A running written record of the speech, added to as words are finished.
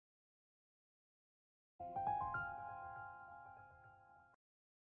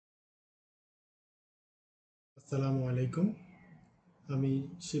আসসালামু আলাইকুম। আমি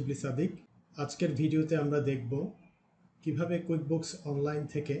শিবলি সাদিক। আজকের ভিডিওতে আমরা দেখব কিভাবে কুইকবুকস অনলাইন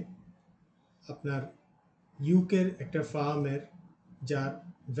থেকে আপনার ইউকের একটা ফার্মের যার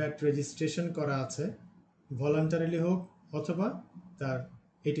ভ্যাট রেজিস্ট্রেশন করা আছে, ভলান্টারিলি হোক অথবা তার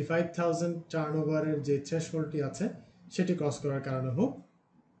 85,000 টার্নওভারের যে থ্রেশহোল্ডটি আছে সেটি ক্রস করার কারণে হোক,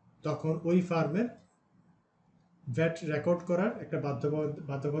 তখন ওই ফার্মের ভ্যাট রেকর্ড করার একটা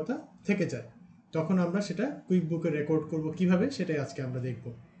বাধ্যকতা থেকে যায়। তখন আমরা সেটা কুইকবুকে রেকর্ড করব কিভাবে, সেটাই আজকে আমরা দেখব।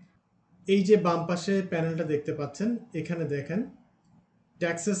 এই যে বাম পাশে প্যানেলটা দেখতে পাচ্ছেন, এখানে দেখেন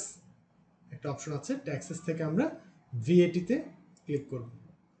ট্যাক্সেস একটা অপশন আছে। ট্যাক্সেস থেকে আমরা ভিএটিতে ক্লিক করব।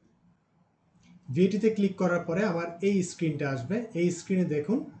 ভিএটিতে ক্লিক করার পরে আমার এই স্ক্রিনটা আসবে। এই স্ক্রিনে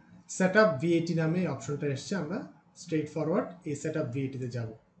দেখুন সেট আপ ভিএটি নামে এই অপশনটা এসছে। আমরা স্ট্রেট ফরওয়ার্ড এই সেট আপ ভিএটিতে যাব।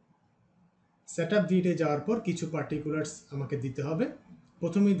 সেট আপ ভিএটি যাওয়ার পর কিছু পার্টিকুলার্স আমাকে দিতে হবে।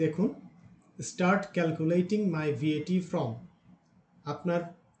 প্রথমেই দেখুন start calculating my VAT from. আপনার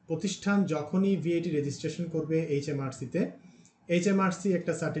প্রতিষ্ঠান যখনই ভিএটি রেজিস্ট্রেশন করবে এইচএমআরসিতে, এইচএমআরসি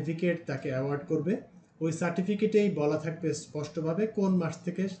একটা সার্টিফিকেট তাকে অ্যাওয়ার্ড করবে। ওই সার্টিফিকেটেই বলা থাকবে স্পষ্টভাবে কোন মাস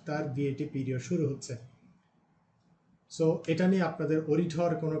থেকে তার ভিএটি পিরিয়ড শুরু হচ্ছে। সো এটা নিয়ে আপনাদের ওরিড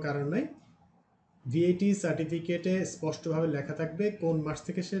হওয়ার কোনো কারণ নাই। ভিএটি সার্টিফিকেটে স্পষ্টভাবে লেখা থাকবে কোন মাস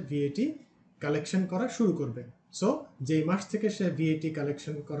থেকে সে ভিএটি কালেকশন করা শুরু করবে। সো যেই মাস থেকে সে ভিএটি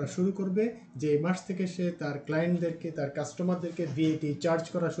কালেকশন করা শুরু করবে, যেই মাস থেকে সে তার ক্লায়েন্টদেরকে, তার কাস্টমারদেরকে ভিএটি চার্জ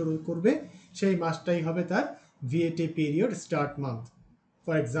করা শুরু করবে, সেই মাসটাই হবে তার VAT period start month.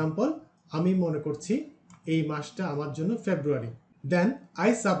 For example, আমি মনে করছি এই মাসটা আমার জন্য ফেব্রুয়ারি। Then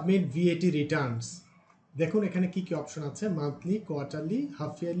I submit VAT Returns. দেখুন এখানে কি কি অপশন আছে: monthly, quarterly,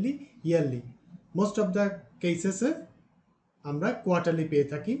 half yearly, yearly. Most of the কেসেসে আমরা কোয়ার্টারলি পেয়ে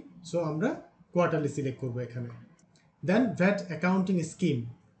থাকি, সো আমরা কোয়ার্টারলি সিলেক্ট করবো এখানে। দেন ভ্যাট অ্যাকাউন্টিং স্কিম,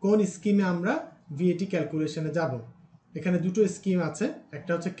 কোন স্কিমে আমরা ভিএটি ক্যালকুলেশনে যাব। এখানে দুটো স্কিম আছে,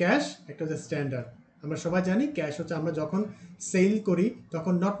 একটা হচ্ছে ক্যাশ, একটা হচ্ছে স্ট্যান্ডার্ড। আমরা সবাই জানি ক্যাশ হচ্ছে আমরা যখন সেল করি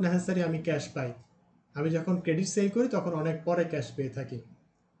তখন নট নেসেসারি আমি ক্যাশ পাই, আমি যখন ক্রেডিট সেল করি তখন অনেক পরে ক্যাশ পেয়ে থাকি।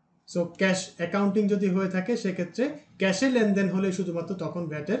 সো ক্যাশ অ্যাকাউন্টিং যদি হয়ে থাকে সেক্ষেত্রে ক্যাশে লেনদেন হলে শুধুমাত্র তখন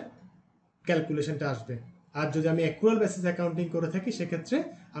ভ্যাটের ক্যালকুলেশনটা আসবে। আর যদি আমি অ্যাকুয়াল বেসিস অ্যাকাউন্টিং করে থাকি সেক্ষেত্রে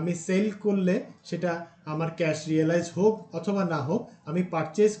আমি সেল করলে সেটা আমার ক্যাশ রিয়েলাইজ হোক অথবা না হোক, আমি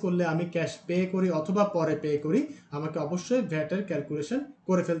পারচেজ করলে আমি ক্যাশ পে করি অথবা পরে পে করি, আমাকে অবশ্যই ভ্যাটের ক্যালকুলেশন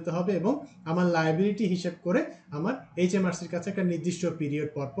করে ফেলতে হবে এবং আমার লায়াবিলিটি হিসেব করে আমার এইচএমআরসির কাছে একটা নির্দিষ্ট পিরিয়ড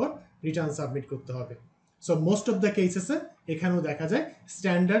পর রিটার্ন সাবমিট করতে হবে। সো মোস্ট অফ দ্য কেসেসে এখানেও দেখা যায়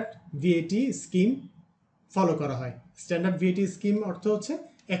স্ট্যান্ডার্ড ভিএটি স্কিম ফলো করা হয়। স্ট্যান্ডার্ড ভিএটি স্কিম অর্থ হচ্ছে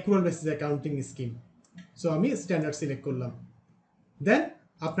অ্যাকুয়াল বেসিস অ্যাকাউন্টিং স্কিম। সো আমি স্ট্যান্ডার্ড সিলেক্ট করলাম। দেন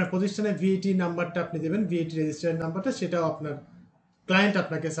আপনার প্রতিষ্ঠানের ভিএটি নাম্বারটা আপনি দেবেন, ভিএটি রেজিস্ট্রেশন নাম্বারটা, সেটাও আপনার ক্লায়েন্ট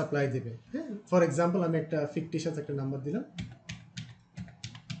আপনাকে সাপ্লাই দেবে। হ্যাঁ, ফর এক্সাম্পল আমি একটা ফিকটিশিয়াস একটা নাম্বার দিলাম।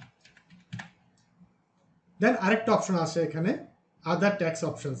 দেন আরেকটা অপশন আসে এখানে, আদার ট্যাক্স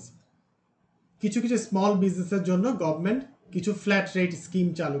অপশনস। কিছু কিছু স্মল বিজনেসের জন্য গভর্নমেন্ট কিছু ফ্ল্যাট রেট স্কিম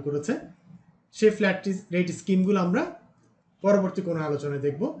চালু করেছে। সেই ফ্ল্যাট রেট স্কিমগুলো আমরা পরবর্তী কোনো আলোচনায়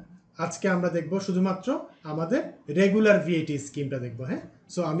দেখব। আজকে আমরা দেখব শুধুমাত্র আমাদের রেগুলার ভিএটি স্কিমটা দেখব। হ্যাঁ,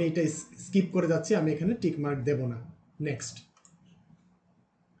 সো আমি এটা স্কিপ করে যাচ্ছি, আমি এখানে টিক মার্ক দেব না। Next.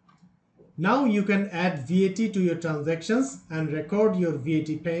 Now you can add VAT to your transactions and record your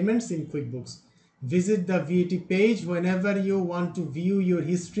VAT payments in QuickBooks. Visit the VAT page whenever you want to view your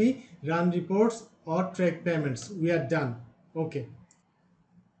history, run reports or track payments. We are done. Okay.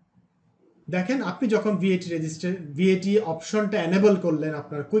 দেখেন আপনি যখন VAT অপশনটা enable করলেন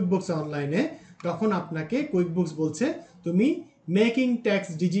আপনার QuickBooks অনলাইনে, তখন আপনাকে QuickBooks বলছে তুমি মেকিং ট্যাক্স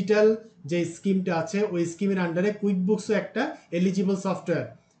ডিজিটাল যে স্কিমটা আছে ওই স্কিমের আন্ডারে কুইকবুকসও একটা এলিজিবল সফটওয়্যার।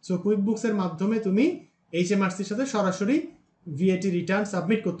 সো কুইকবুকসের মাধ্যমে তুমি এইচএমআরসির সাথে সরাসরি ভিএটি রিটার্ন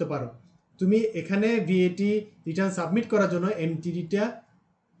সাবমিট করতে পারো। তুমি এখানে ভিএটি রিটার্ন সাবমিট করার জন্য এমটিডিটা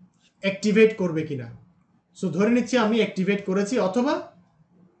অ্যাক্টিভেট করবে কিনা। সো ধরে নিচ্ছি আমি অ্যাক্টিভেট করেছি অথবা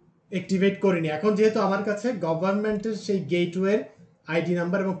অ্যাক্টিভেট করিনি। এখন যেহেতু আমার কাছে গভর্নমেন্টের সেই গেটওয়ের আইডি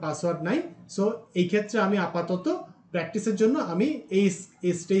নাম্বার এবং পাসওয়ার্ড নাই, সো এই ক্ষেত্রে আমি আপাতত প্র্যাকটিসের জন্য আমি এই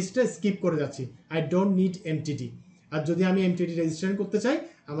স্টেজটা স্কিপ করে যাচ্ছি। I don't need MTD. আর যদি আমি এমটিডি রেজিস্ট্রেশন করতে চাই,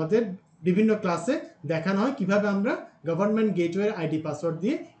 আমাদের বিভিন্ন ক্লাসে দেখানো হয় কিভাবে আমরা গভর্নমেন্ট গেটওয়ের আইডি পাসওয়ার্ড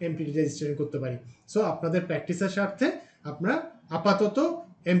দিয়ে এমটিডি রেজিস্ট্রেশন করতে পারি। সো আপনাদের প্র্যাকটিসের স্বার্থে আপনারা আপাতত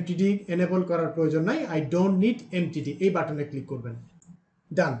এমটিডি এনেবল করার প্রয়োজন নাই। আই ডোন্ট নিড এমটিডি এই বাটনে ক্লিক করবেন।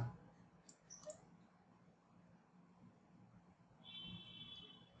 ডান।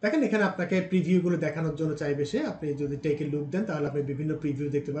 দেখেন এখানে আপনাকে প্রিভিউগুলো দেখানোর জন্য চাইবে সে। আপনি যদি টেক এ লুক দেন তাহলে আপনি বিভিন্ন প্রিভিউ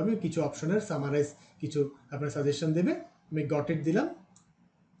দেখতে পাবেন। কিছু অপশনের সামারাইজ কিছু আপনার সাজেশন দেবে। আমি গট ইট দিলাম।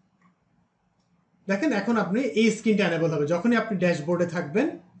 দেখেন এখন আপনি এই স্ক্রিনটা এনেবল হবে যখনই আপনি ড্যাশবোর্ডে থাকবেন।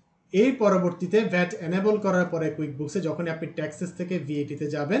 এর পরবর্তীতে ভ্যাট এনেবল করার পরে কুইকবুকসে যখনই আপনি ট্যাক্সেস থেকে ভিএটিতে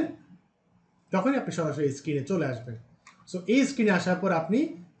যাবেন তখনই আপনি সরাসরি স্ক্রিনে চলে আসবেন। সো এই স্ক্রিনে আসার পর আপনি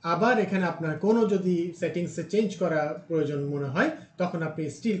আবার এখানে আপনার কোনো যদি সেটিংসে চেঞ্জ করা প্রয়োজন মনে হয় তখন আপনি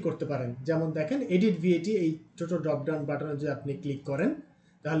স্টিল করতে পারেন। যেমন দেখেন এডিট ভিএটি, এই ছোটো ড্রপডাউন বাটনে যদি আপনি ক্লিক করেন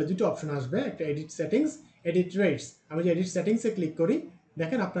তাহলে দুটো অপশন আসবে, একটা এডিট সেটিংস, এডিট রেটস। আমি যে এডিট সেটিংসে ক্লিক করি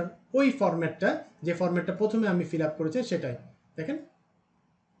দেখেন আপনার ওই ফরম্যাটটা, যে ফরম্যাটটা প্রথমে আমি ফিল আপ করেছি সেটাই দেখেন।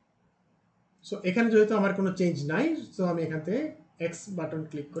 সো এখানে যেহেতু আমার কোনো চেঞ্জ নাই, সো আমি এখান থেকে এক্স বাটন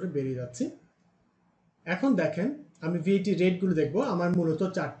ক্লিক করে বেরিয়ে যাচ্ছি। এখন দেখেন আমি ভিএটি রেটগুলো দেখব। আমার মূলত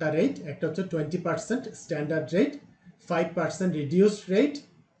 4টা রেট, একটা হচ্ছে 20% standard rate, 5% reduced rate,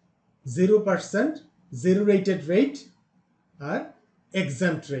 0% zero rated rate আর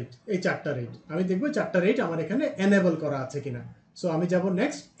এক্সাম্পট রেট। এই 4টা রেট আমি দেখব 4টা রেট আমার এখানে এনেবল করা আছে কিনা। সো আমি যাব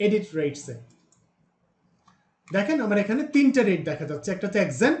নেক্সট এডিট রেটসে। দেখেন আমার এখানে 3টে রেট দেখা যাচ্ছে, একটা হচ্ছে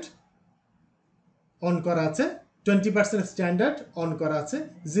এক্সাম্পট অন করা আছে, 20% স্ট্যান্ডার্ড অন করা আছে,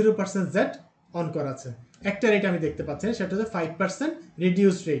 0% জেড অন করা আছে। একটা রেট আমি দেখতে পাচ্ছি না, সেটা হচ্ছে 5%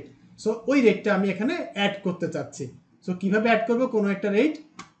 রিডিউস রেট। সো ওই রেটটা আমি এখানে অ্যাড করতে চাচ্ছি। সো কিভাবে অ্যাড করব কোনো একটা রেট,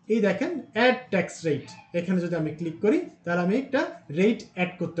 এই দেখেন অ্যাড ট্যাক্স রেট, এখানে যদি আমি ক্লিক করি তাহলে আমি একটা রেট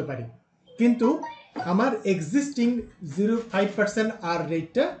অ্যাড করতে পারি। কিন্তু আমার এক্সিস্টিং 0.5% আর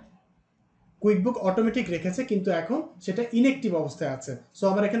রেটটা কুইকবুক অটোমেটিক রেখেছে, কিন্তু এখন সেটা ইনঅ্যাক্টিভ অবস্থায় আছে। সো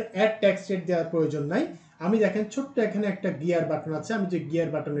আমার এখানে অ্যাড ট্যাক্স রেট দেওয়ার প্রয়োজন নাই। আমি দেখেন ছোট্ট এখানে একটা গিয়ার বাটন আছে, আমি যে গিয়ার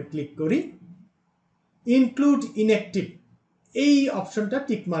বাটনে ক্লিক করি ইনক্লুড ইনঅ্যাক্টিভ, এই অপশনটা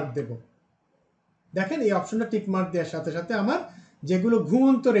টিকমার্ক দেব। দেখেন এই অপশনটা টিকমার্ক দেওয়ার সাথে সাথে আমার যেগুলো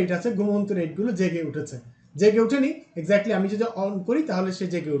ঘুমন্ত রেট আছে ঘুমন্ত রেটগুলো জেগে উঠেছে। জেগে উঠেনি এক্স্যাক্টলি, আমি যদি অন করি তাহলে সে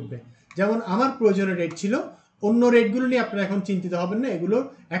জেগে উঠবে। যেমন আমার প্রয়োজনীয় রেট ছিল, অন্য রেটগুলো নিয়ে আপনারা এখন চিন্তিত হবেন না, এগুলো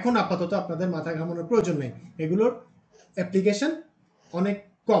এখন আপাতত আপনাদের মাথা ঘামানোর প্রয়োজন নেই, এগুলোর অ্যাপ্লিকেশন অনেক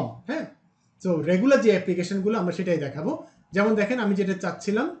কম। হ্যাঁ, সো রেগুলার যে অ্যাপ্লিকেশনগুলো আমরা সেটাই দেখাবো। যেমন দেখেন আমি যেটা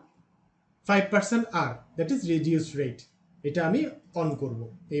চাচ্ছিলাম 5% আর, দ্যাট ইজ রিডিউস রেট, এটা আমি অন করব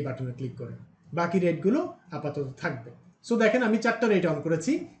এই বাটনে ক্লিক করে, বাকি রেটগুলো আপাতত থাকবে। সো দেখেন আমি 4টা রেট অন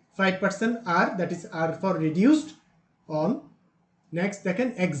করেছি, 5% আর, that is R for reduced on. Next দেখেন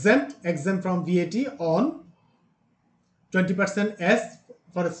exempt from VAT on, 20% S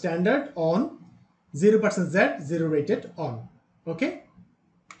for standard on, 0% Z zero rated on. Okay,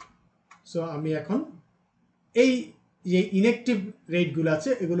 so আমি এখন এই যে ইনঅ্যাক্টিভ রেটগুলো আছে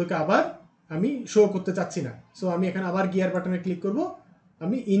এগুলোকে আবার আমি শো করতে চাচ্ছি না। সো আমি এখানে আবার গিয়ার বাটনে ক্লিক করব,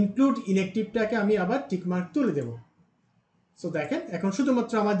 আমি ইনক্লুড ইনঅ্যাক্টিভটাকে আমি আবার টিকমার্ক তুলে দেব। সো দেখেন এখন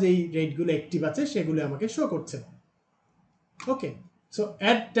শুধুমাত্র আমার যেই রেটগুলো অ্যাক্টিভ আছে সেগুলো আমাকে শো করছে। ওকে, সো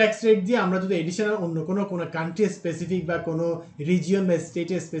অ্যাড ট্যাক্স রেট দিয়ে আমরা যদি এডিশনাল অন্য কোনো কান্ট্রি স্পেসিফিক বা কোনো রিজিয়ন বা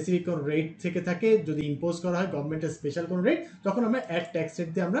স্টেটের স্পেসিফিক কোনো রেট থেকে থাকে, যদি ইম্পোজ করা হয় গভর্নমেন্টের স্পেশাল কোনো রেট, তখন আমরা অ্যাড ট্যাক্স রেট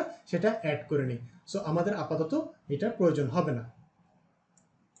দিয়ে আমরা সেটা অ্যাড করে নিই। সো আমাদের আপাতত এটা প্রয়োজন হবে না।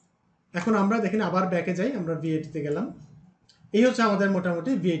 এখন আমরা দেখেন আবার ব্যাকে যাই, আমরা ভিএটিতে গেলাম। এই হচ্ছে আমাদের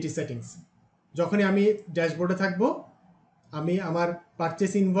মোটামুটি ভিএটি সেটিংস। যখনই আমি ড্যাশবোর্ডে থাকবো আমি আমার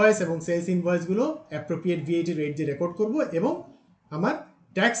পারচেস ইনভয়েস এবং সেলস ইনভয়েসগুলো অ্যাপ্রোপ্রিয়েট ভিএটি রেট দিয়ে রেকর্ড করব এবং আমার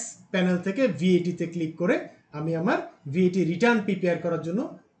ট্যাক্স প্যানেল থেকে ভিএটিতে ক্লিক করে আমি আমার ভিএটি রিটার্ন প্রিপেয়ার করার জন্য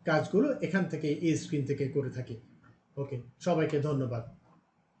কাজগুলো এখান থেকে এই স্ক্রিন থেকে করে থাকি। ওকে, সবাইকে ধন্যবাদ।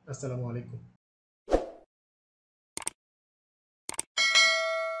 আসসালামু আলাইকুম।